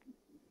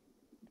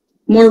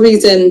 More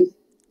reason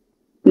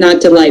not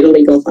to light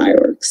illegal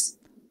fireworks.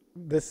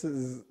 It's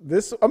a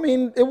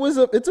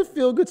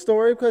feel good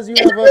story because you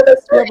have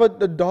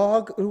a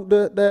dog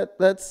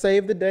that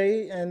saved the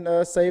day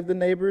and saved the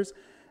neighbors,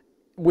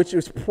 which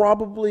is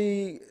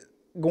probably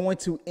going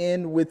to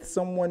end with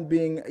someone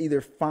being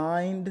either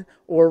fined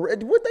or I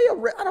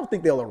don't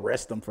think they'll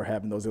arrest them for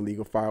having those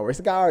illegal fireworks.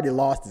 The guy already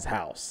lost his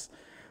house.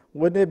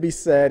 Wouldn't it be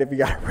sad if he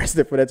got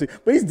arrested for that too?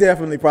 But he's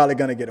definitely probably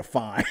going to get a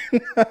fine.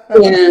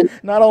 Yeah.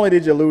 Not only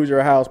did you lose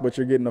your house, but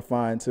you're getting a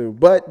fine too.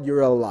 But you're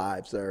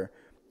alive, sir.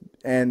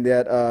 and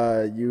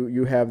that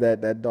you have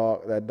that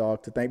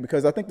dog to thank,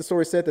 because I think the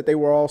story said that they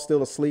were all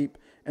still asleep,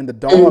 and the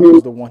dog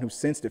was the one who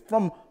sensed it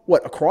from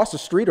what, across the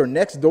street or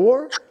next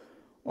door.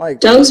 Like,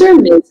 dogs are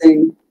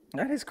amazing.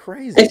 That is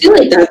crazy. I feel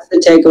like that's the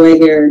takeaway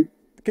here.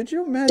 Could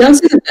you imagine?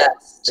 Dogs are the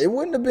best. It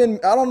wouldn't have been.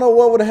 I don't know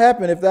what would have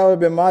happened if that would have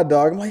been my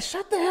dog. I'm like,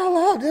 shut the hell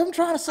up! I'm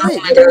trying to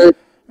sleep. Oh my God.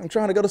 I'm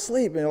trying to go to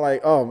sleep, and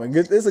like, oh my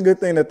good. It's a good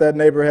thing that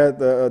neighbor had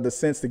the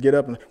sense to get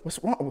up and, what's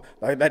wrong?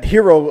 Like, that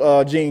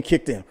hero gene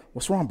kicked in.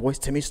 What's wrong, boys?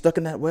 Timmy's stuck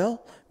in that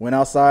well. Went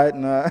outside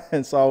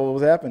and saw what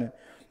was happening.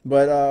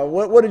 But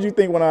what did you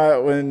think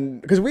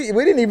because we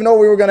didn't even know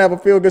we were gonna have a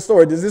feel good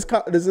story. Does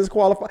this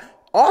qualify?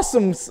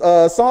 Awesome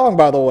song,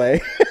 by the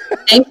way.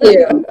 Thank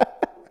you.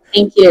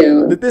 Thank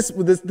you. Did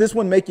this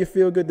one make you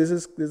feel good?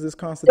 Does this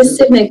constitute? This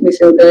did make me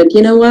feel good.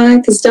 You know why?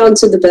 Because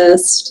dogs are the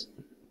best.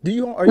 Are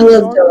you I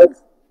love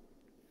dogs.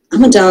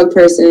 I'm a dog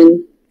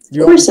person. Of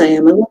course I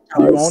am. I love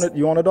dogs.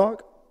 You own a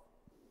dog?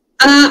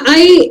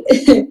 I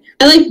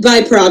like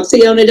by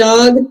proxy own a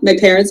dog. My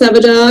parents have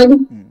a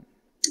dog.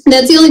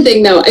 That's the only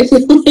thing, though. I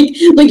feel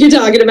like you're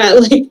talking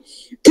about, like,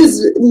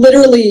 because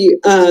literally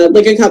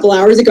like a couple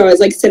hours ago, I was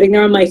like sitting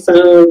there on my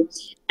phone,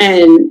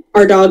 and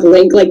our dog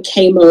Link like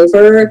came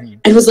over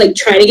and was like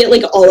trying to get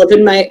like all up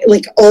in my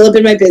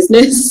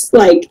business,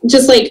 like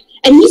just like.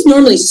 And he's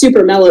normally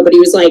super mellow, but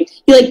he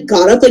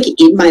got up like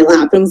in my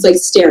lap and was like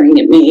staring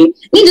at me. And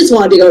he just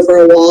wanted to go for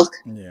a walk.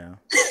 Yeah.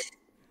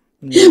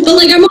 But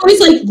like I'm always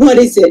like, what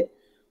is it?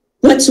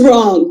 What's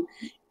wrong?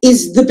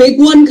 Is the big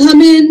one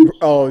coming?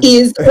 Oh,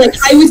 is like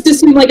I always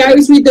assume, like I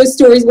always read those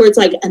stories where it's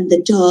like, and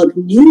the dog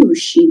knew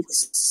she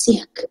was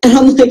sick. And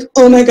I'm like,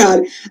 oh my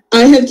God,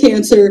 I have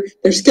cancer.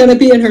 There's gonna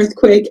be an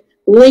earthquake.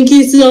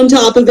 Linky's on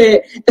top of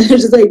it. And I'm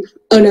just like,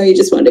 oh no, you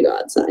just wanted to go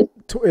outside.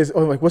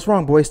 Like, what's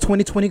wrong, boys?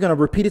 2020 gonna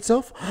repeat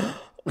itself?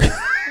 The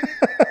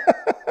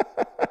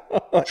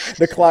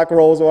clock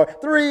rolls on.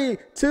 3,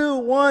 2,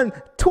 1,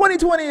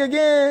 2020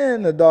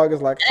 again. The dog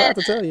is like, tried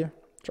to tell you.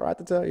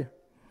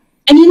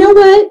 And you know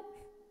what?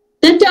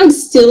 That dog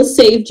still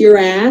saved your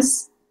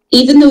ass,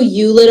 even though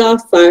you lit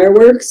off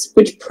fireworks,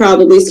 which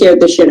probably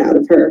scared the shit out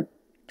of her.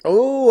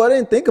 Oh, I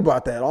didn't think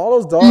about that. All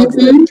those dogs.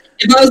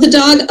 If I was the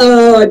dog,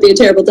 I'd be a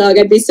terrible dog.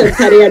 I'd be so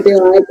petty. I'd be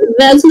like,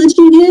 that's what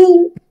you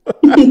do.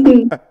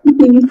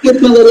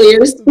 With my little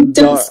ears.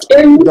 Don't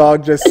scare me.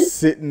 Dog just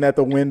sitting at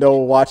the window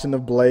watching the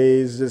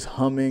blaze, just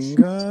humming.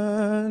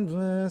 God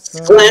bless.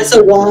 Glass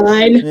of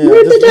wine. Yeah,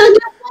 where'd the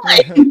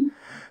dog get wine?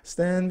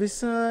 Stand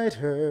beside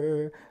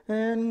her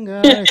and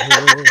guide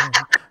her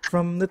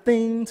from the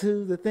thing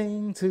to the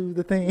thing to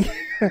the thing.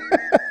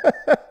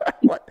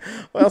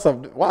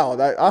 Wow!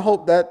 I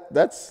hope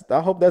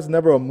that's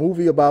never a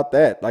movie about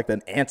that, like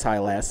an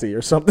Anti-Lassie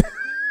or something.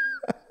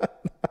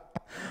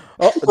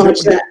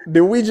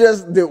 Did we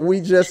just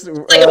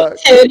like a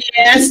petty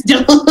ass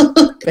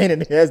dog? Pain in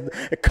the ass.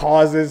 It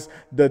causes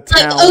the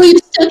town. Like, oh, you're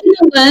stuck in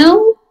a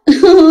well?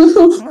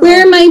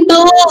 Where are my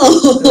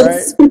balls?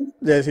 Right?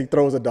 Yes, he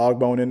throws a dog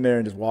bone in there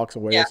and just walks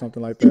away or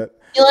something like that.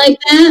 You like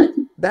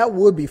that? That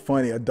would be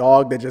funny. A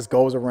dog that just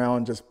goes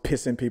around just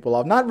pissing people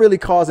off, not really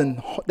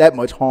causing that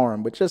much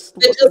harm, but just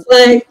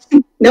like,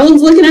 no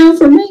one's looking out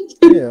for me.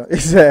 Yeah,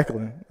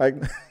 exactly.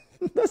 Like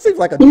that seems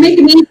like you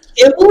making me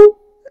kill?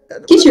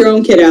 Get your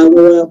own kid out of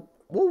the well.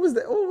 What was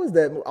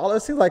that?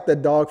 It seems like the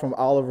dog from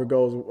Oliver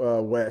Goes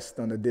West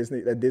on the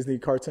Disney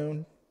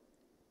cartoon.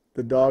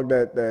 The dog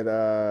that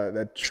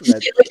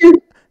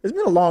it's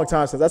been a long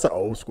time since. That's an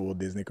old school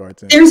Disney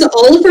cartoon. There's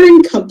Oliver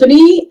and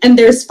Company, and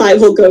there's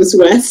Fievel Goes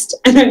West,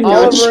 and I'm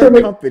not sure. Oliver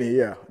and Company,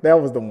 yeah, that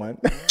was the one.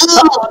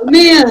 Oh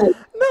man,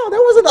 no,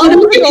 that wasn't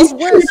Oliver Goes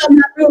West.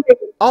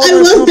 I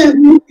love that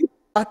movie.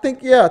 I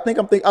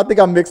think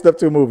I'm mixed up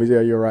two movies.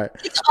 Yeah, you're right.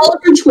 It's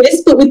Oliver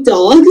Twist, but with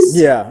dogs.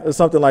 Yeah, it's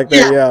something like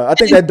that. Yeah, I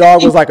think that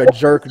dog was like a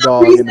jerk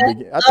dog in the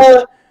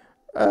beginning.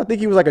 I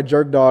think he was like a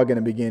jerk dog in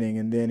the beginning,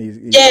 and then he's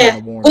kind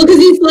of warm. Well, because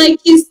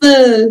he's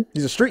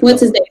a street.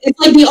 What's his name? It's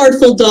like the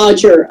Artful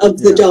Dodger of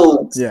the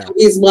dogs. Yeah, so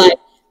he's like,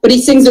 but he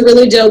sings a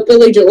really dope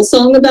Billy Joel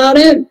song about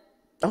it.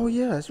 Oh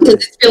yeah, that's right.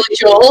 Because it's Billy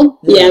Joel.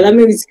 Yeah, that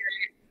movie's great.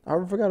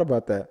 I forgot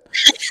about that.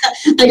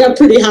 I got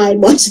pretty high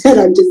and watched that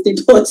on Disney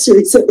Plus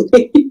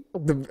recently.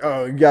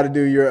 You got to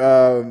do your.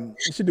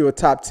 You should do a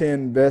top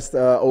 10 best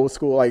old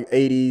school like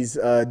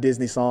 80s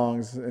Disney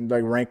songs and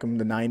like rank them,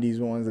 the 90s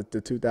ones,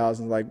 the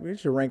 2000s. Like we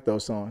should rank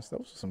those songs.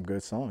 Those are some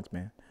good songs,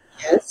 man.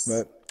 Yes.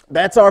 But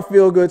that's our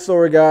feel good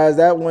story, guys.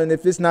 That one,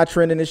 if it's not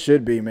trending, it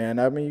should be, man.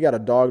 I mean, you got a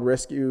dog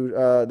rescue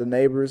the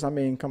neighbors. I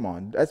mean, come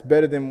on, that's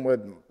better than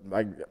what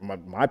like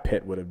my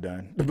pet would have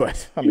done.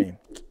 But I mean,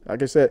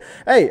 like I said,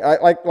 hey,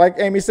 like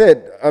Amy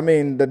said, I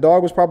mean, the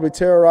dog was probably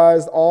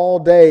terrorized all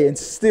day and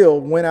still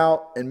went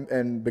out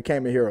and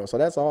became a hero. So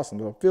that's awesome.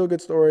 So feel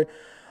good story.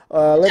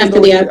 Let us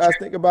know what you guys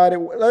think about it.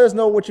 Let us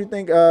know what you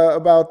think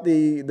about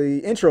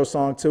the intro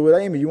song to it.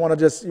 Amy, you want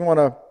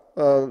to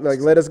like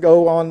let us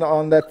go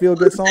on that feel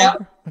good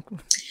song?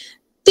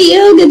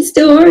 Feel good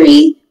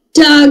story.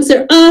 Dogs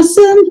are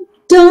awesome.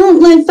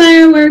 Don't like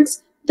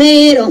fireworks.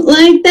 They don't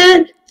like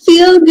that.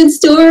 Feel good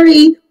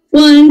story.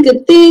 One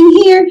good thing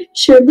here,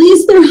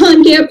 Charlize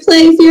Theron can't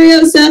play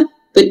Furiosa,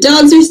 but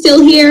dogs are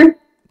still here.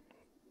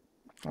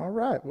 All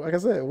right. Like I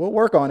said, we'll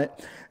work on it.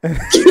 We'll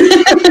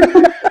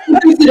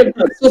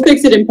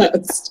fix it in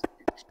post.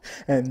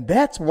 And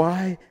that's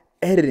why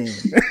editing.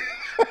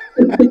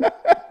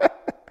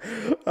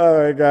 All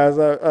right, guys.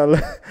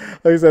 Like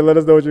I said, let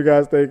us know what you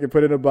guys think and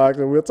put it in the box,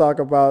 and we'll talk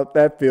about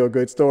that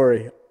feel-good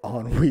story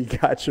on We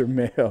Got Your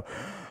Mail.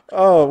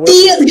 Oh,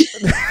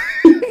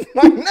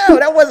 no,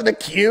 that wasn't a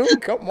cue.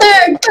 Come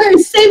on. Bird,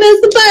 same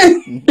as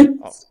the bird.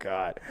 Oh,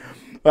 God.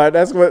 All right,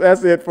 that's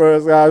it for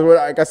us, guys.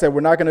 Like I said,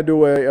 we're not going to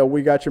do a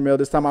We Got Your Mail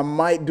this time. I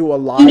might do a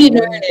live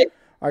one.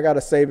 I got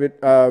to save it.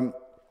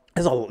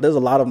 There's a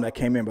lot of them that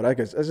came in, but I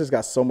just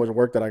got so much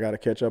work that I got to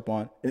catch up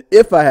on. And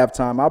if I have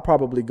time, I'll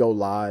probably go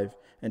live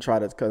and try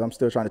to, because I'm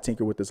still trying to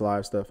tinker with this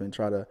live stuff and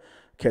try to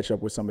catch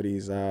up with some of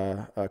these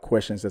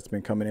questions that's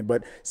been coming in.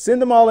 But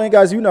send them all in,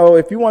 guys. You know,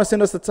 if you want to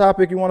send us a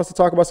topic, you want us to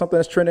talk about something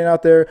that's trending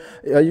out there,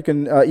 you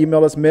can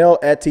email us,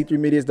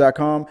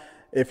 mail@t3medias.com.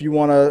 If you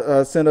want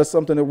to send us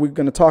something that we're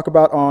going to talk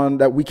about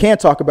that we can't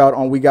talk about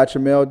on We Got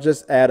Your Mail,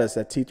 just add us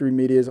at T3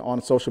 Medias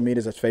on social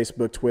medias. That's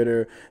Facebook,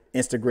 Twitter,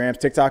 Instagram,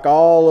 TikTok,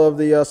 all of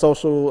the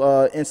social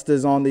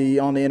instas on the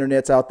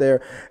internets out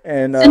there.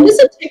 And send us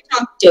a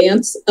TikTok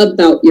dance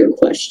about your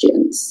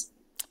questions.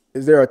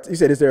 Is there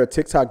a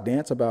TikTok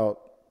dance about?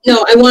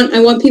 No, I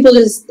want people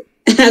to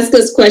ask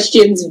us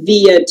questions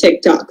via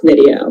TikTok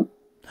video.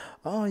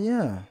 Oh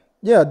yeah,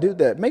 do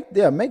that. Make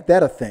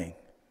that a thing.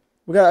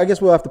 I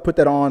guess we'll have to put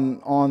that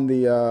on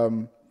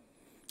the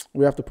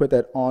we have to put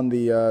that on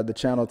the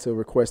channel to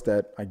request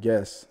that. I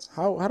guess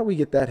how do we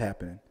get that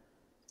happening?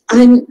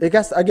 I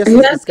guess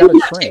it's got a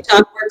trend.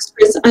 TikTok works,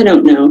 Chris. I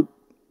don't know.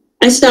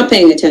 I stopped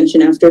paying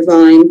attention after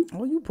Vine.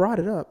 Oh, you brought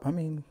it up. I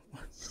mean,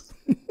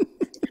 I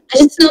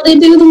just know they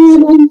do the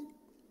little.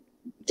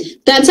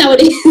 That's how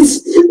it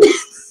is.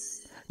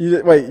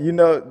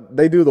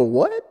 They do the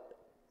what?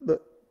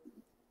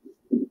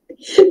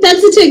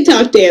 That's a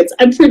TikTok dance.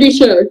 I'm pretty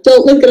sure.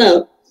 Don't look it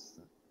up.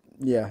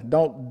 Yeah,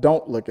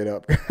 don't look it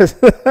up.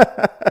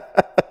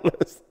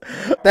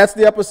 That's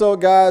the episode,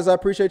 guys. I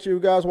appreciate you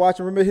guys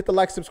watching. Remember, hit the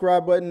like,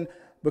 subscribe button.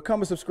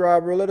 Become a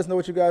subscriber. Let us know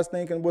what you guys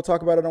think, and we'll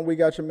talk about it on We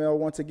Got Your Mail.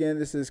 Once again,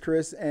 this is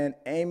Chris and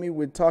Amy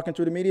with Talking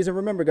Through the Medias. And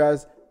remember,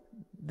 guys,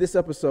 this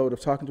episode of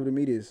Talking Through the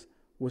Medias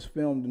was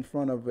filmed in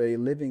front of a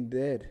Living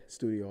Dead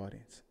studio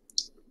audience.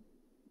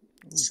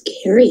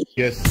 Scary.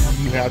 Yes,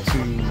 you have to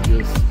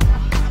just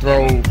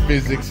throw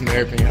physics and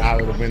everything out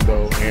of the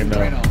window, and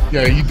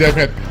yeah, you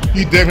definitely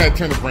have to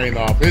turn the brain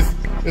off. It's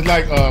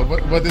like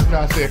what this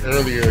guy said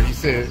earlier. He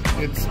said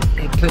it's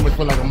pretty much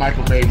like a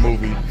Michael Bay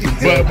movie,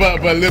 but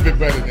a little bit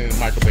better than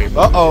Michael Bay movie.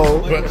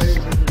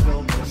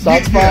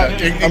 Soft spot.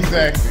 Yeah,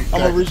 exactly.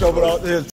 I'm gonna reach over there.